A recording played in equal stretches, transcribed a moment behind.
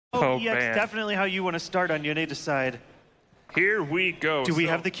Ho-Oh EX, man. definitely how you want to start on Yoneda's side. Here we go. Do we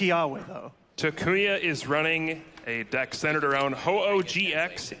have the Kiawe, though? Takuya is running a deck centered around Ho-Oh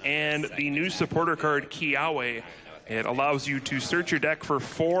GX and the new supporter card Kiawe. It allows you to search your deck for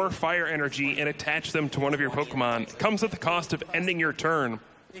 4 fire energy and attach them to one of your Pokemon. It comes at the cost of ending your turn.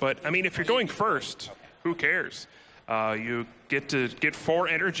 But, I mean, if you're going first, who cares? You get to get 4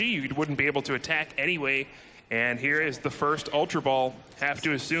 energy. You wouldn't be able to attack anyway. And here is the first Ultra Ball. Have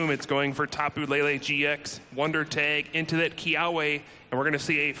to assume it's going for Tapu Lele GX, Wonder Tag into that Kiawe, and we're going to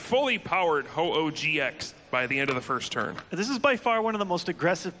see a fully powered Ho-Oh GX by the end of the first turn. This is by far one of the most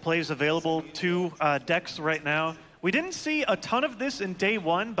aggressive plays available to decks right now. We didn't see a ton of this in day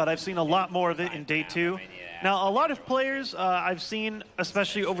 1, but I've seen a lot more of it in day 2. Now, a lot of players I've seen,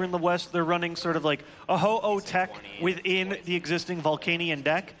 especially over in the West, they're running sort of like a Ho-Oh tech within the existing Volcanion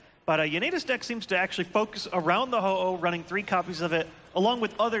deck. But Yoneda's deck seems to actually focus around the Ho-Oh, running 3 copies of it, along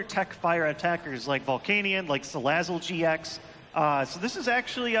with other tech fire attackers like Volcanion, like Salazzle GX. So this is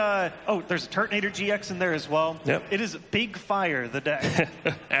actually, oh, there's a Turtonator GX in there as well. Yep. It is big fire, the deck.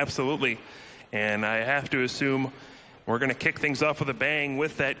 Absolutely. And I have to assume we're going to kick things off with a bang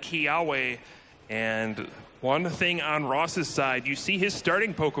with that Kiawe. And one thing on Ross's side, you see his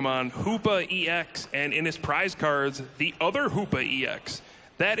starting Pokemon, Hoopa EX, and in his prize cards, the other Hoopa EX.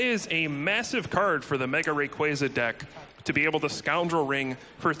 That is a massive card for the Mega Rayquaza deck to be able to Scoundrel Ring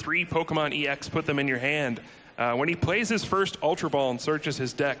for 3 Pokemon EX, put them in your hand. When he plays his first Ultra Ball and searches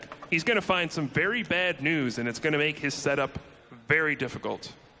his deck, he's going to find some very bad news, and it's going to make his setup very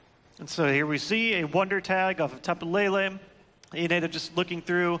difficult. And so here we see a Wonder Tag off of Tapu Lele. Yoneda just looking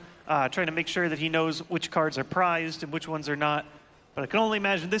through, trying to make sure that he knows which cards are prized and which ones are not. But I can only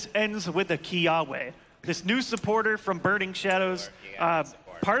imagine this ends with a Kiawe. This new supporter from Burning Shadows.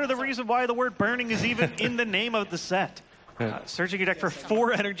 Part of the reason why the word burning is even in the name of the set. Searching your deck for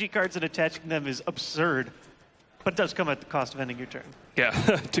 4 energy cards and attaching them is absurd, but does come at the cost of ending your turn. Yeah,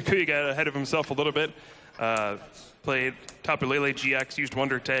 Takuya got ahead of himself a little bit. Played Tapu Lele GX, used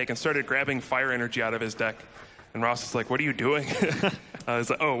Wonder Tag, and started grabbing fire energy out of his deck. And Ross is like, what are you doing? I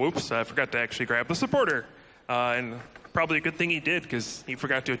was like, oh, whoops, I forgot to actually grab the supporter. And probably a good thing he did, because he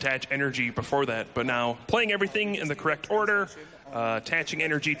forgot to attach energy before that. But now, playing everything in the correct order, attaching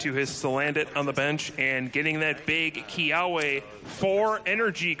energy to his Salandit on the bench, and getting that big Kiawe 4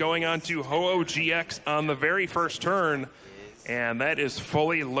 energy going on to Ho-Oh GX on the very first turn. And that is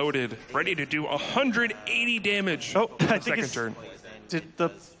fully loaded, ready to do 180 damage on the second turn. Did the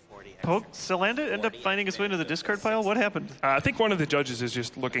Salandit end up finding its way into the discard pile? What happened? I think one of the judges is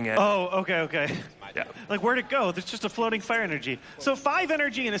just looking at Oh, okay. Yeah. Like, where'd it go? There's just a floating fire energy. So 5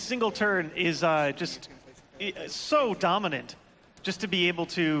 energy in a single turn is just so dominant, just to be able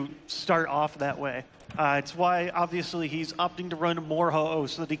to start off that way. It's why, obviously, he's opting to run more Ho-Oh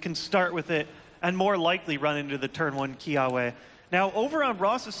so that he can start with it and more likely run into the turn 1 Kiawe. Now, over on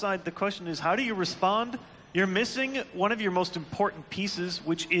Ross's side, the question is, how do you respond? You're missing one of your most important pieces,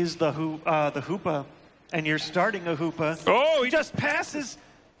 which is the Hoopa, and you're starting a Hoopa. Oh, he just passes.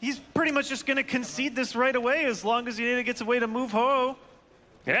 He's pretty much just going to concede this right away as long as Yoneda gets a way to move Ho-Oh.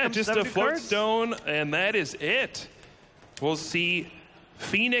 Yeah, just a Float Stone, and that is it. We'll see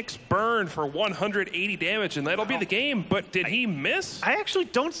Phoenix burn for 180 damage, and that'll be the game. But did he miss? I actually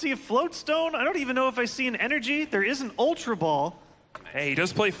don't see a Float Stone. I don't even know if I see an energy. There is an Ultra Ball. Hey, he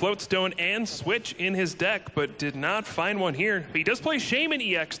does play Float Stone and Switch in his deck, but did not find one here. He does play Shaman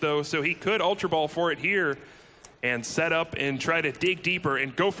EX, though, so he could Ultra Ball for it here and set up and try to dig deeper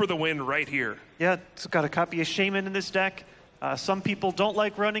and go for the win right here. Yeah, it's got a copy of Shaman in this deck. Some people don't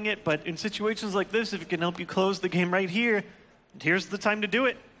like running it, but in situations like this, if it can help you close the game right here, here's the time to do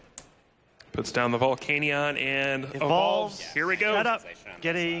it. Puts down the Volcanion and evolves. Here we go. Set up,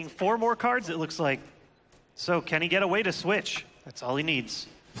 getting 4 more cards, it looks like. So can he get a way to switch? That's all he needs.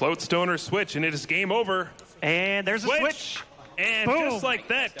 Float Stone or Switch, and it is game over. And there's a switch. And boom. Just like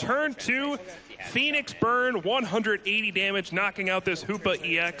that, turn 2, Phoenix Burn, 180 damage, knocking out this Hoopa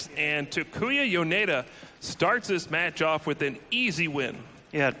EX, and Takuya Yoneda starts this match off with an easy win.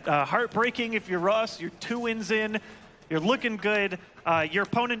 Yeah, heartbreaking if you're Ross. You're 2 wins in. You're looking good. Your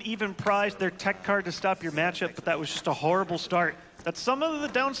opponent even prized their tech card to stop your matchup, but that was just a horrible start. That's some of the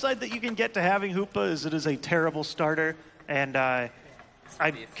downside that you can get to having Hoopa, is it is a terrible starter. And I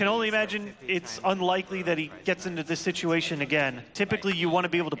can only imagine it's unlikely that he gets into this situation again. Typically, you want to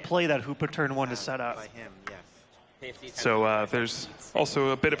be able to play that Hoopa turn 1 to set up. So there's also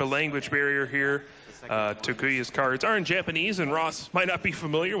a bit of a language barrier here. Takuya's cards are in Japanese, and Ross might not be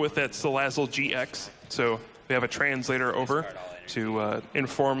familiar with that Salazzle GX. So we have a translator over to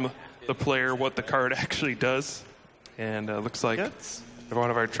inform the player what the card actually does. And looks like one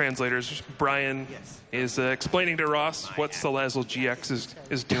of our translators, Brian, is explaining to Ross what Salazzle GX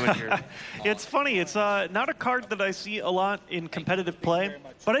is doing here. It's funny. It's not a card that I see a lot in competitive play,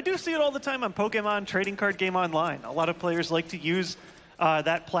 but I do see it all the time on Pokemon Trading Card Game Online. A lot of players like to use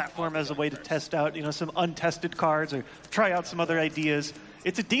that platform as a way to test out, some untested cards or try out some other ideas.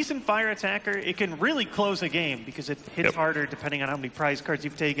 It's a decent fire attacker. It can really close a game because it hits harder depending on how many prize cards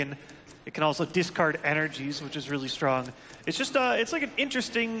you've taken. It can also discard energies, which is really strong. It's just, it's like an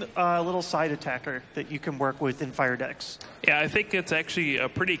interesting little side attacker that you can work with in fire decks. Yeah, I think it's actually a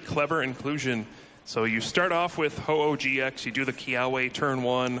pretty clever inclusion. So you start off with Ho-Oh GX, you do the Kiawe turn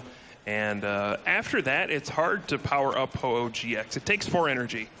 1, and after that, it's hard to power up Ho-Oh GX. It takes 4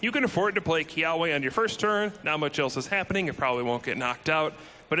 energy. You can afford to play Kiawe on your first turn. Not much else is happening. It probably won't get knocked out.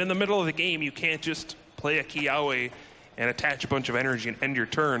 But in the middle of the game, you can't just play a Kiawe and attach a bunch of energy and end your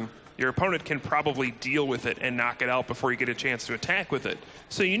turn. Your opponent can probably deal with it and knock it out before you get a chance to attack with it.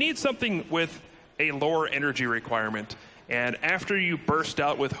 So you need something with a lower energy requirement. And after you burst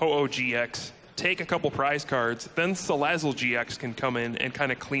out with Ho-Oh GX, take a couple prize cards, then Salazzle GX can come in and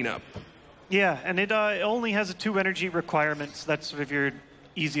kind of clean up. Yeah, and it only has a 2 energy requirement, so that's sort of your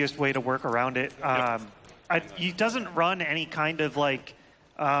easiest way to work around it. He doesn't run any kind of like,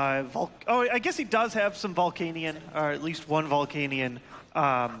 I guess he does have some Volcanion, or at least one Volcanion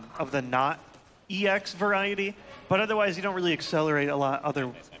of the not EX variety, but otherwise you don't really accelerate a lot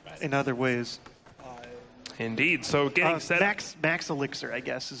in other ways. Indeed. So getting set up. Max Elixir, I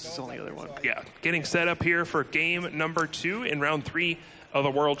guess, is the only other one. Yeah. Getting set up here for game number 2 in round 3 of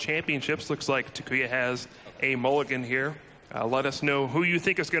the World Championships. Looks like Takuya has a mulligan here. Let us know who you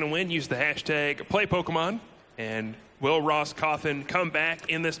think is going to win. Use the hashtag #PlayPokemon. And will Ross Cawthon come back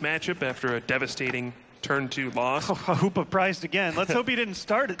in this matchup after a devastating turn 2 loss? Oh, Hoopa prized again. Let's hope he didn't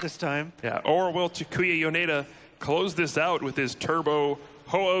start it this time. Yeah. Or will Takuya Yoneda close this out with his Turbo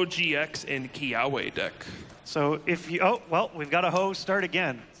Ho-Oh GX and Kiawe deck? So if you, we've got a Ho start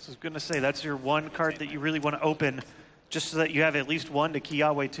again. So I was going to say that's your one card that you really want to open just so that you have at least one to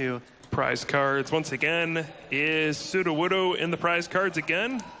Kiawe to. Prize cards once again. Is Sudowoodo in the prize cards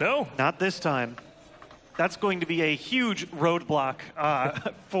again? No. Not this time. That's going to be a huge roadblock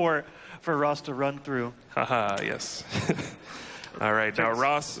for Ross to run through. Haha, yes. All right, now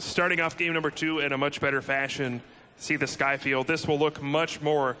Ross starting off game number 2 in a much better fashion. See the Skyfield. This will look much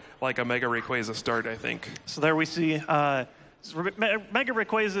more like a Mega Rayquaza start, I think. So there we see Mega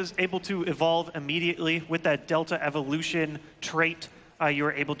Rayquaza is able to evolve immediately with that Delta Evolution trait. You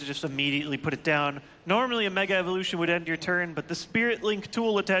are able to just immediately put it down. Normally a Mega Evolution would end your turn, but the Spirit Link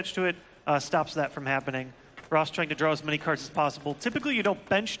tool attached to it stops that from happening. Ross trying to draw as many cards as possible. Typically you don't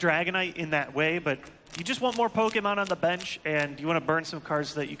bench Dragonite in that way, but you just want more Pokemon on the bench, and you want to burn some cards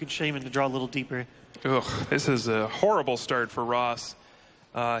so that you can shame him to draw a little deeper. Ugh, this is a horrible start for Ross.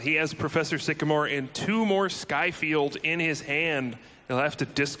 He has Professor Sycamore and 2 more Skyfield in his hand. He'll have to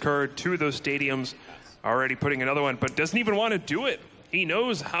discard 2 of those stadiums, already putting another one, but doesn't even want to do it. He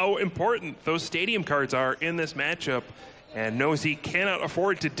knows how important those stadium cards are in this matchup and knows he cannot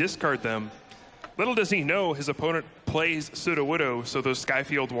afford to discard them. Little does he know his opponent plays Sudowoodo, so those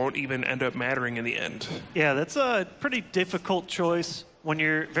Skyfield won't even end up mattering in the end. Yeah, that's a pretty difficult choice when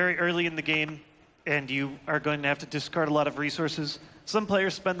you're very early in the game and you are going to have to discard a lot of resources. Some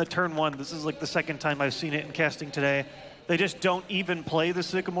players spend the turn 1. This is like the second time I've seen it in casting today. They just don't even play the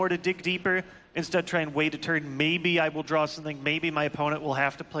Sycamore to dig deeper. Instead, try and wait a turn. Maybe I will draw something. Maybe my opponent will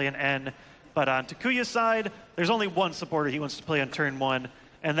have to play an N. But on Takuya's side, there's only one supporter he wants to play on turn 1,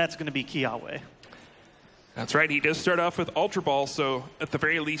 and that's going to be Kiawe. That's right. He does start off with Ultra Ball, so at the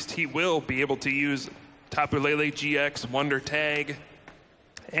very least, he will be able to use Tapu Lele GX, Wonder Tag,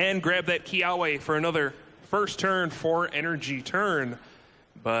 and grab that Kiawe for another first turn, 4 energy turn.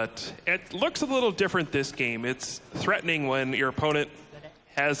 But it looks a little different this game. It's threatening when your opponent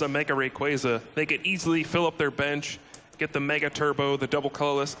has a Mega Rayquaza. They can easily fill up their bench, get the Mega Turbo, the double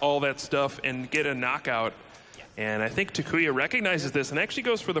colorless, all that stuff, and get a knockout. And I think Takuya recognizes this and actually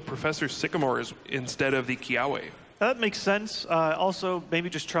goes for the Professor Sycamore instead of the Kiawe. That makes sense. Also, maybe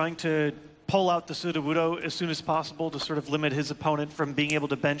just trying to pull out the Sudowoodo as soon as possible to sort of limit his opponent from being able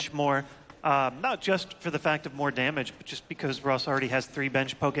to bench more. Not just for the fact of more damage, but just because Ross already has 3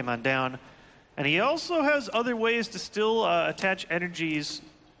 bench Pokemon down. And he also has other ways to still attach energies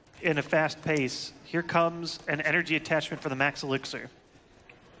in a fast pace. Here comes an energy attachment for the Max Elixir.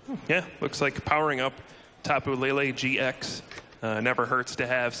 Yeah, looks like powering up Tapu Lele GX never hurts to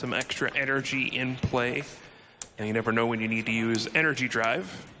have some extra energy in play. And you never know when you need to use Energy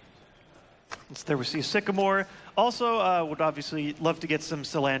Drive. So there we see Sycamore. Also, would obviously love to get some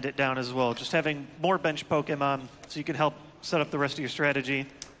Salandit down as well. Just having more bench Pokemon so you can help set up the rest of your strategy.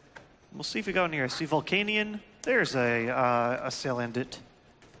 We'll see if we go in here. I see Volcanion. There's a Salandit.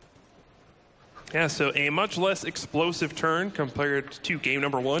 Yeah, so a much less explosive turn compared to game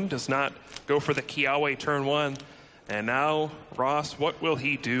number 1. Does not go for the Kiawe turn 1. And now, Ross, what will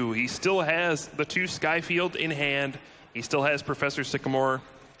he do? He still has the 2 Skyfield in hand. He still has Professor Sycamore.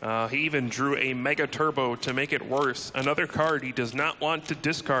 He even drew a Mega Turbo to make it worse. Another card he does not want to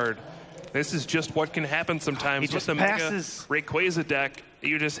discard. This is just what can happen sometimes with the Mega Rayquaza deck.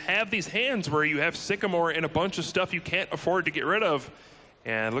 You just have these hands where you have Sycamore and a bunch of stuff you can't afford to get rid of.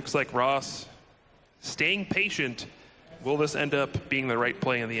 And it looks like Ross staying patient. Will this end up being the right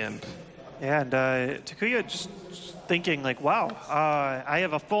play in the end? Yeah, and Takuya just thinking like, wow, I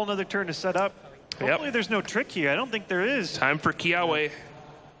have a full another turn to set up. Hopefully there's no trick here. I don't think there is. Time for Kiawe.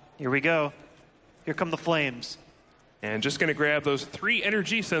 Here we go. Here come the flames. And just going to grab those 3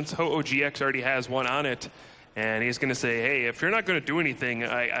 energy since Ho-Oh GX already has 1 on it. And he's going to say, hey, if you're not going to do anything,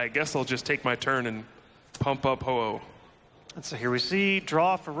 I guess I'll just take my turn and pump up Ho-Oh. And so here we see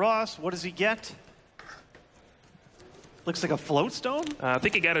draw for Ross. What does he get? Looks like a float stone? I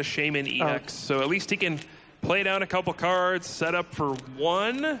think he got a Shaman EX, so at least he can play down a couple cards, set up for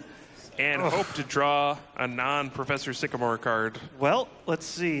 1, and hope to draw a non-Professor Sycamore card. Well, let's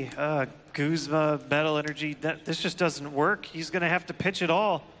see. Guzma, Metal Energy, this just doesn't work. He's going to have to pitch it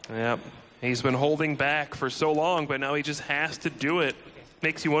all. Yep. He's been holding back for so long, but now he just has to do it.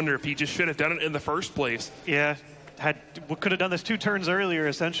 Makes you wonder if he just should have done it in the first place. Yeah. Could have done this 2 turns earlier,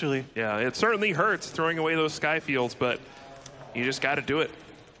 essentially. Yeah, it certainly hurts throwing away those Skyfields, but you just got to do it.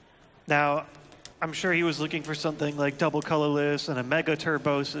 Now, I'm sure he was looking for something like double colorless and a Mega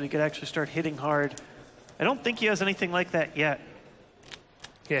Turbo so that he could actually start hitting hard. I don't think he has anything like that yet.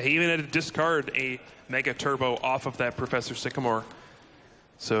 Yeah, he even had to discard a Mega Turbo off of that Professor Sycamore.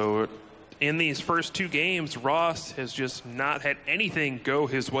 So in these first 2 games, Ross has just not had anything go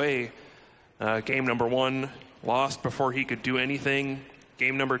his way. Game number 1, lost before he could do anything.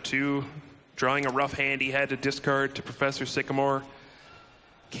 Game number 2, drawing a rough hand he had to discard to Professor Sycamore.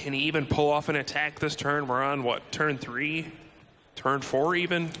 Can he even pull off an attack this turn? We're on, what, turn 3? Turn 4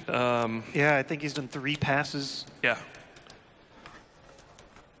 even? Yeah, I think he's done 3 passes. Yeah.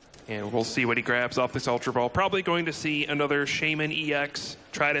 And we'll see what he grabs off this Ultra Ball. Probably going to see another Shaman EX,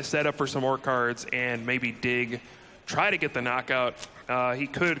 try to set up for some more cards, and maybe dig, try to get the knockout. He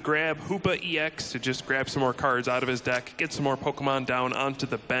could grab Hoopa EX to just grab some more cards out of his deck, get some more Pokemon down onto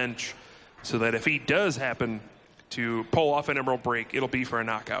the bench, so that if he does happen to pull off an Emerald Break, it'll be for a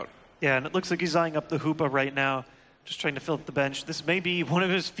knockout. Yeah, and it looks like he's eyeing up the Hoopa right now, just trying to fill up the bench. This may be one of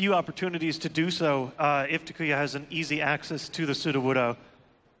his few opportunities to do so if Takuya has an easy access to the Sudowoodo.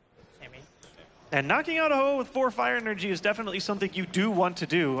 And knocking out a Ho with 4 Fire Energy is definitely something you do want to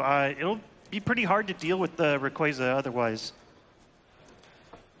do. It'll be pretty hard to deal with the Rayquaza otherwise.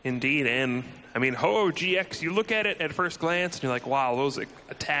 Indeed, and I mean, Ho-Oh GX, you look at it at first glance and you're like, wow, those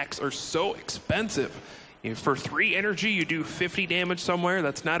attacks are so expensive. For 3 energy, you do 50 damage somewhere.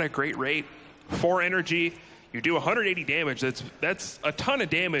 That's not a great rate. 4 energy, you do 180 damage. That's a ton of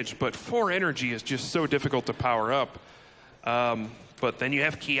damage, but 4 energy is just so difficult to power up. But then you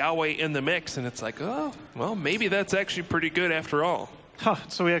have Kiawe in the mix, and it's like, oh, well, maybe that's actually pretty good after all. Huh,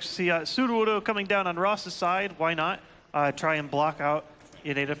 so we actually see Sudowoodo coming down on Ross's side. Why not? Try and block out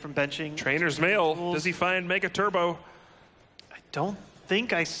Yoneda from benching. Trainer's Mail. Does he find Mega Turbo? I don't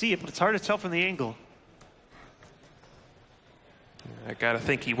think I see it, but it's hard to tell from the angle. I gotta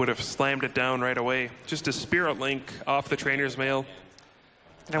think he would have slammed it down right away. Just a Spirit Link off the Trainer's Mail.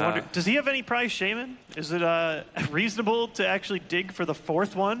 I wonder, does he have any prize Shaman? Is it reasonable to actually dig for the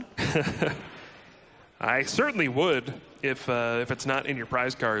 4th one? I certainly would if it's not in your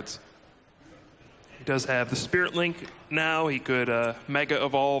prize cards. He does have the Spirit Link now. He could Mega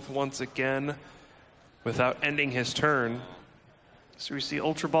Evolve once again without ending his turn. So we see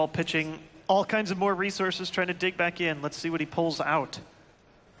Ultra Ball pitching all kinds of more resources, trying to dig back in. Let's see what he pulls out.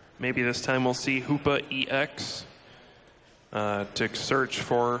 Maybe this time we'll see Hoopa EX. To search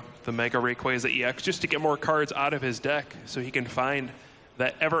for the Mega Rayquaza EX just to get more cards out of his deck so he can find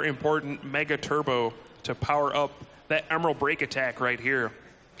that ever-important Mega Turbo to power up that Emerald Break attack right here.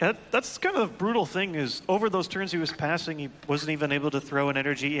 That's kind of the brutal thing is over those turns he was passing, he wasn't even able to throw an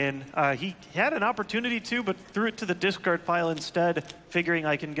energy in. He had an opportunity to, but threw it to the discard pile instead, figuring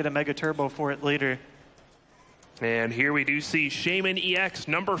I can get a Mega Turbo for it later. And here we do see Shaman EX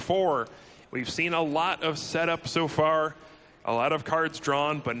number 4. We've seen a lot of setup so far. A lot of cards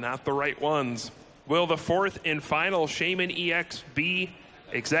drawn, but not the right ones. Will the 4th and final Shaman EX be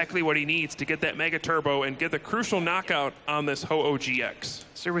exactly what he needs to get that Mega Turbo and get the crucial knockout on this Ho-Oh GX.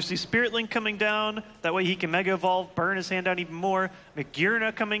 So we see Spirit Link coming down. That way he can Mega Evolve, burn his hand down even more.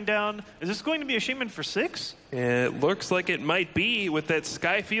 Magirna coming down. Is this going to be a Shaman for 6? It looks like it might be. With that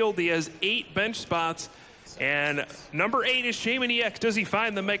Skyfield, he has 8 bench spots. And number 8 is Shaman EX. Does he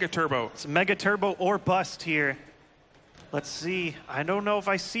find the Mega Turbo? It's Mega Turbo or bust here. Let's see. I don't know if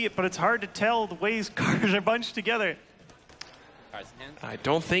I see it, but it's hard to tell the way his cards are bunched together. I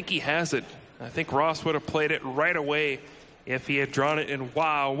don't think he has it. I think Ross would have played it right away if he had drawn it. And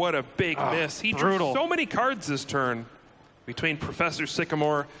wow, what a big miss. He drew so many cards this turn. Between Professor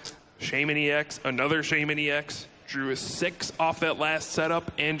Sycamore, Shaman EX, another Shaman EX, drew a 6 off that last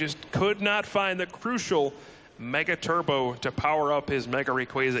setup and just could not find the crucial Mega Turbo to power up his Mega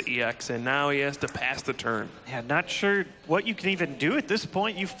Rayquaza EX, and now he has to pass the turn. Yeah, not sure what you can even do at this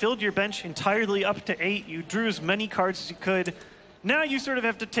point. You filled your bench entirely up to 8. You drew as many cards as you could. Now you sort of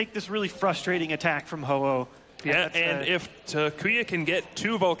have to take this really frustrating attack from Ho-Oh. Yeah, and if Takuya can get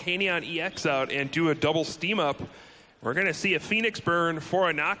 2 Volcanion EX out and do a double steam up, we're going to see a Phoenix Burn for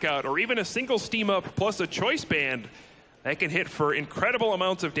a knockout, or even a single steam up plus a Choice Band that can hit for incredible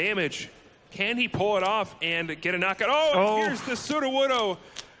amounts of damage. Can he pull it off and get a knockout? Oh, here's the Sudowoodo.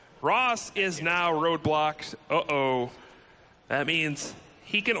 Ross is now roadblocked. That means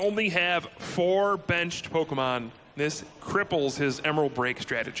he can only have 4 benched Pokemon. This cripples his Emerald Break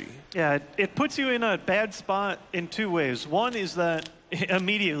strategy. Yeah, it puts you in a bad spot in 2 ways. One is that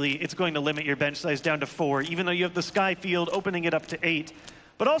immediately it's going to limit your bench size down to 4, even though you have the Sky Field opening it up to 8.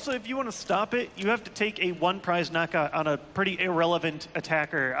 But also, if you want to stop it, you have to take a 1-prize knockout on a pretty irrelevant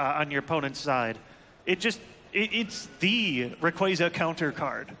attacker on your opponent's side. It's the Rayquaza counter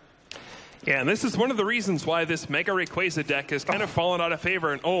card. Yeah, and this is one of the reasons why this Mega Rayquaza deck has kind of fallen out of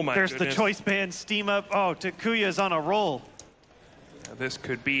favor. And oh my goodness. There's the Choice Band, Steam Up. Oh, Takuya's on a roll. This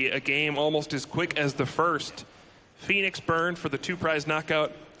could be a game almost as quick as the first. Phoenix Burn for the 2-prize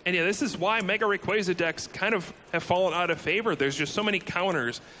knockout. And yeah, this is why Mega Rayquaza decks kind of have fallen out of favor. There's just so many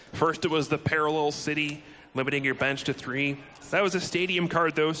counters. First, it was the Parallel City, limiting your bench to 3. That was a stadium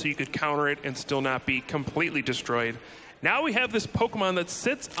card, though, so you could counter it and still not be completely destroyed. Now we have this Pokemon that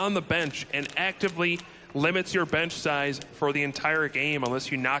sits on the bench and actively limits your bench size for the entire game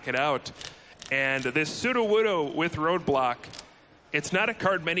unless you knock it out. And this Sudowoodo with Roadblock, it's not a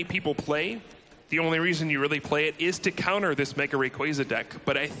card many people play. The only reason you really play it is to counter this Mega Rayquaza deck.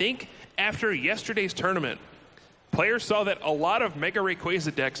 But I think after yesterday's tournament, players saw that a lot of Mega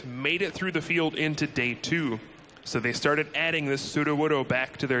Rayquaza decks made it through the field into day 2. So they started adding this Sudowoodo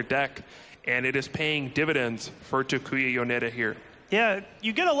back to their deck, and it is paying dividends for Takuya Yoneda here. Yeah,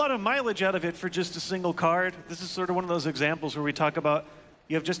 you get a lot of mileage out of it for just a single card. This is sort of one of those examples where we talk about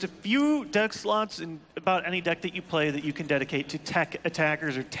you have just a few deck slots in about any deck that you play that you can dedicate to tech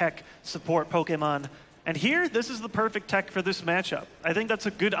attackers or tech support Pokemon. And here, this is the perfect tech for this matchup. I think that's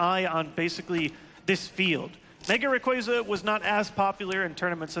a good eye on basically this field. Mega Rayquaza was not as popular in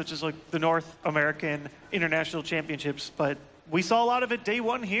tournaments such as like the North American International Championships, but we saw a lot of it day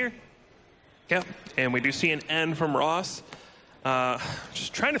 1 here. Yeah, and we do see an N from Ross.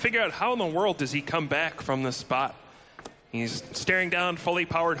 Just trying to figure out how in the world does he come back from this spot. He's staring down fully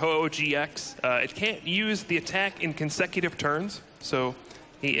powered Ho-Oh GX. It can't use the attack in consecutive turns, so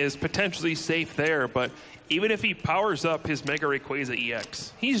he is potentially safe there. But even if he powers up his Mega Rayquaza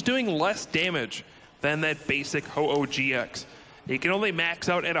EX, he's doing less damage than that basic Ho-Oh GX. He can only max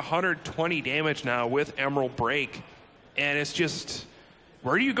out at 120 damage now with Emerald Break. And it's just,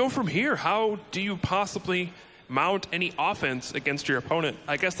 where do you go from here? How do you possibly mount any offense against your opponent?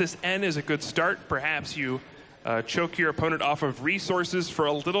 I guess this N is a good start. Perhaps you choke your opponent off of resources for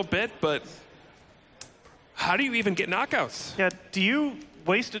a little bit, but how do you even get knockouts? Yeah, do you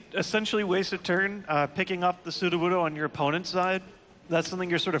essentially waste a turn picking up the Sudowoodo on your opponent's side? That's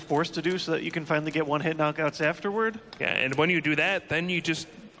something you're sort of forced to do so that you can finally get 1-hit knockouts afterward? Yeah, and when you do that, then you just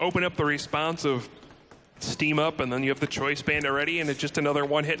open up the response of Steam Up, and then you have the Choice Band already, and it's just another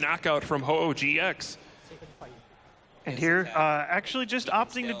 1-hit knockout from Ho-Oh GX. And here, actually just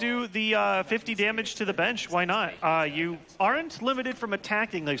opting to do the 50 damage to the bench. Why not? You aren't limited from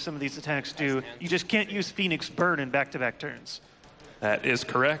attacking like some of these attacks do. You just can't use Phoenix Burn in back-to-back turns. That is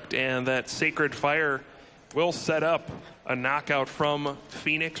correct, and that Sacred Fire will set up a knockout from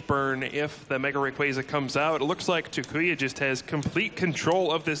Phoenix Burn if the Mega Rayquaza comes out. It looks like Takuya just has complete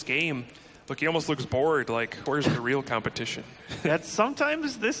control of this game. Look, he almost looks bored, like, where's the real competition?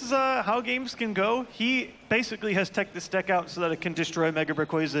 Sometimes this is how games can go. He basically has teched this deck out so that it can destroy Mega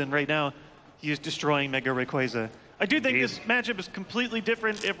Rayquaza, and right now, he is destroying Mega Rayquaza. I do think this matchup is completely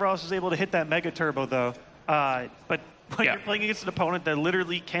different if Ross is able to hit that Mega Turbo, though. But when you're playing against an opponent that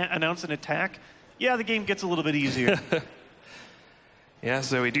literally can't announce an attack, yeah, the game gets a little bit easier. Yeah,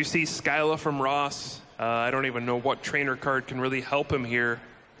 so we do see Skyla from Ross. I don't even know what trainer card can really help him here.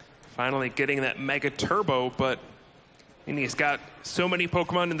 Finally getting that Mega Turbo, but he's got so many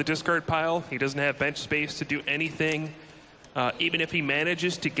Pokemon in the discard pile. He doesn't have bench space to do anything. Even if he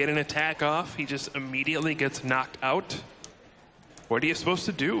manages to get an attack off, he just immediately gets knocked out. What are you supposed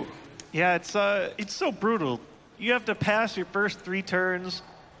to do? Yeah, it's so brutal. You have to pass your first 3 turns,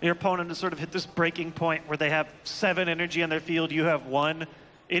 your opponent to sort of hit this breaking point where they have 7 energy on their field, you have 1.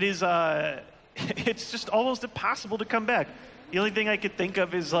 It is, it's just almost impossible to come back. The only thing I could think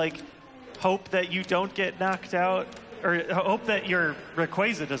of is, like, hope that you don't get knocked out, or hope that your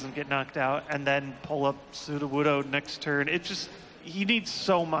Rayquaza doesn't get knocked out, and then pull up Sudowoodo next turn. It's just, he needs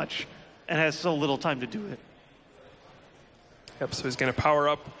so much and has so little time to do it. Yep, so he's going to power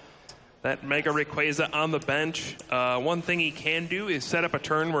up that Mega Rayquaza on the bench. One thing he can do is set up a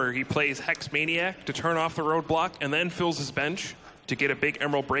turn where he plays Hex Maniac to turn off the roadblock and then fills his bench to get a big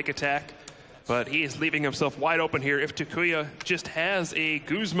Emerald Break attack. But he is leaving himself wide open here. If Takuya just has a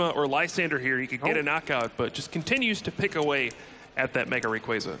Guzma or Lysander here, he could get a knockout, but just continues to pick away at that Mega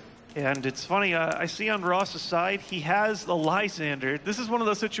Rayquaza. And it's funny, I see on Ross's side, he has the Lysander. This is one of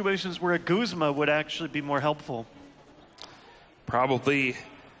those situations where a Guzma would actually be more helpful. Probably.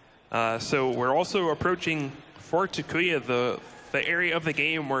 So we're also approaching, for Takuya, the area of the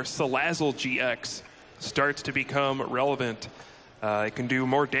game where Salazzle GX starts to become relevant. It can do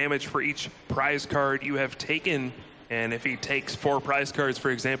more damage for each prize card you have taken, and if he takes 4 prize cards, for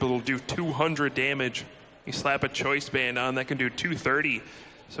example, it'll do 200 damage. You slap a Choice Band on, that can do 230.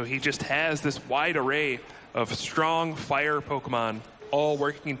 So he just has this wide array of strong fire Pokemon all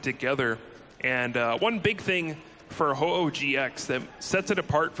working together. And one big thing for Ho-Oh GX that sets it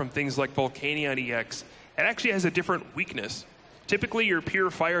apart from things like Volcanion EX, it actually has a different weakness. Typically, your pure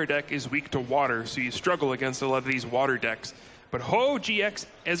fire deck is weak to water, so you struggle against a lot of these water decks. But Ho-Oh GX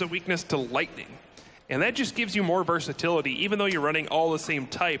has a weakness to lightning, and that just gives you more versatility. Even though you're running all the same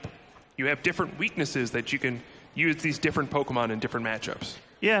type, you have different weaknesses that you can use these different Pokemon in different matchups.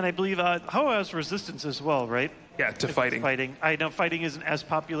 Yeah, and I believe Ho-Oh has resistance as well, right? Yeah, to fighting. I know fighting isn't as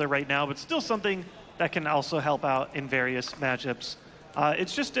popular right now, but still something that can also help out in various matchups.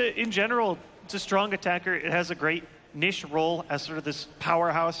 It's just, in general, it's a strong attacker. It has a great niche role as sort of this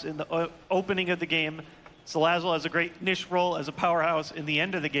powerhouse in the opening of the game. Salazzle has a great niche role as a powerhouse in the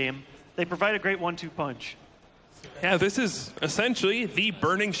end of the game. They provide a great 1-2 punch. Yeah, this is essentially the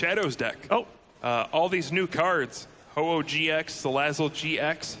Burning Shadows deck. Oh. All these new cards, Ho-Oh GX, Salazzle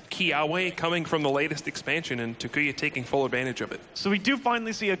GX, Kiawe coming from the latest expansion, and Takuya taking full advantage of it. So we do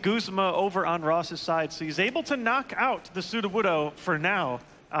finally see a Guzma over on Ross's side, so he's able to knock out the Sudowoodo for now.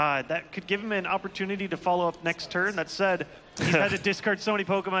 That could give him an opportunity to follow up next turn. That said, he's had to discard so many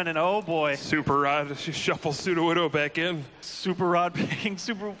Pokemon, and oh boy. Super Rod shuffle Sudowoodo back in. Super Rod bringing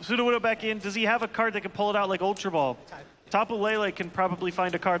Sudowoodo back in. Does he have a card that can pull it out like Ultra Ball? Tapu Lele can probably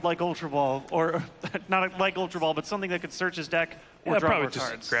find a card like Ultra Ball, or not like Ultra Ball, but something that could search his deck or draw probably more just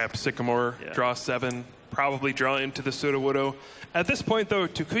cards. Grab Sycamore, draw 7, probably draw into the Sudowoodo. At this point, though,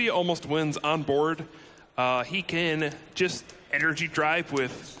 Takuya almost wins on board. He can just Energy Drive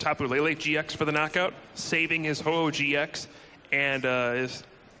with Tapu Lele GX for the knockout, saving his Ho-Oh GX and his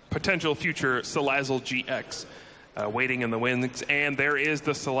potential future Salazzle GX waiting in the wings. And there is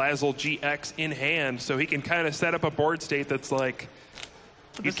the Salazzle GX in hand, so he can kind of set up a board state that's like,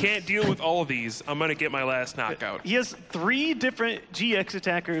 you can't deal with all of these. I'm going to get my last knockout. He has 3 different GX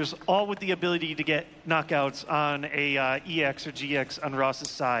attackers, all with the ability to get knockouts on a EX or GX on Ross's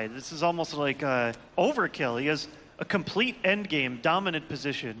side. This is almost like overkill. He has a complete endgame dominant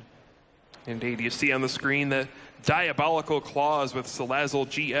position. Indeed. You see on the screen the Diabolical Claws with Salazzle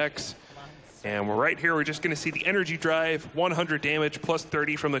GX. And we're right here. We're just going to see the Energy Drive, 100 damage, plus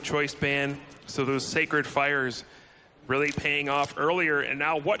 30 from the Choice Band. So those Sacred Fires really paying off earlier. And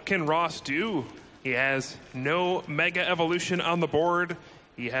now what can Ross do? He has no Mega Evolution on the board.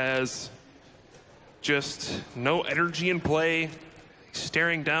 He has just no energy in play.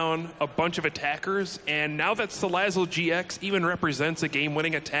 Staring down a bunch of attackers. And now that Salazzle GX even represents a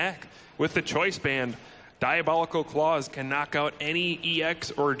game-winning attack with the Choice Band, Diabolical Claws can knock out any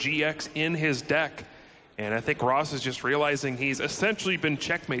EX or GX in his deck. And I think Ross is just realizing he's essentially been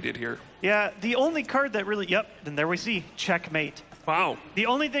checkmated here. Yeah, the only card that really, and there we see, checkmate. Wow. The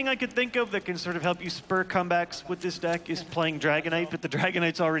only thing I could think of that can sort of help you spur comebacks with this deck is playing Dragonite, but the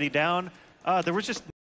Dragonite's already down. There was just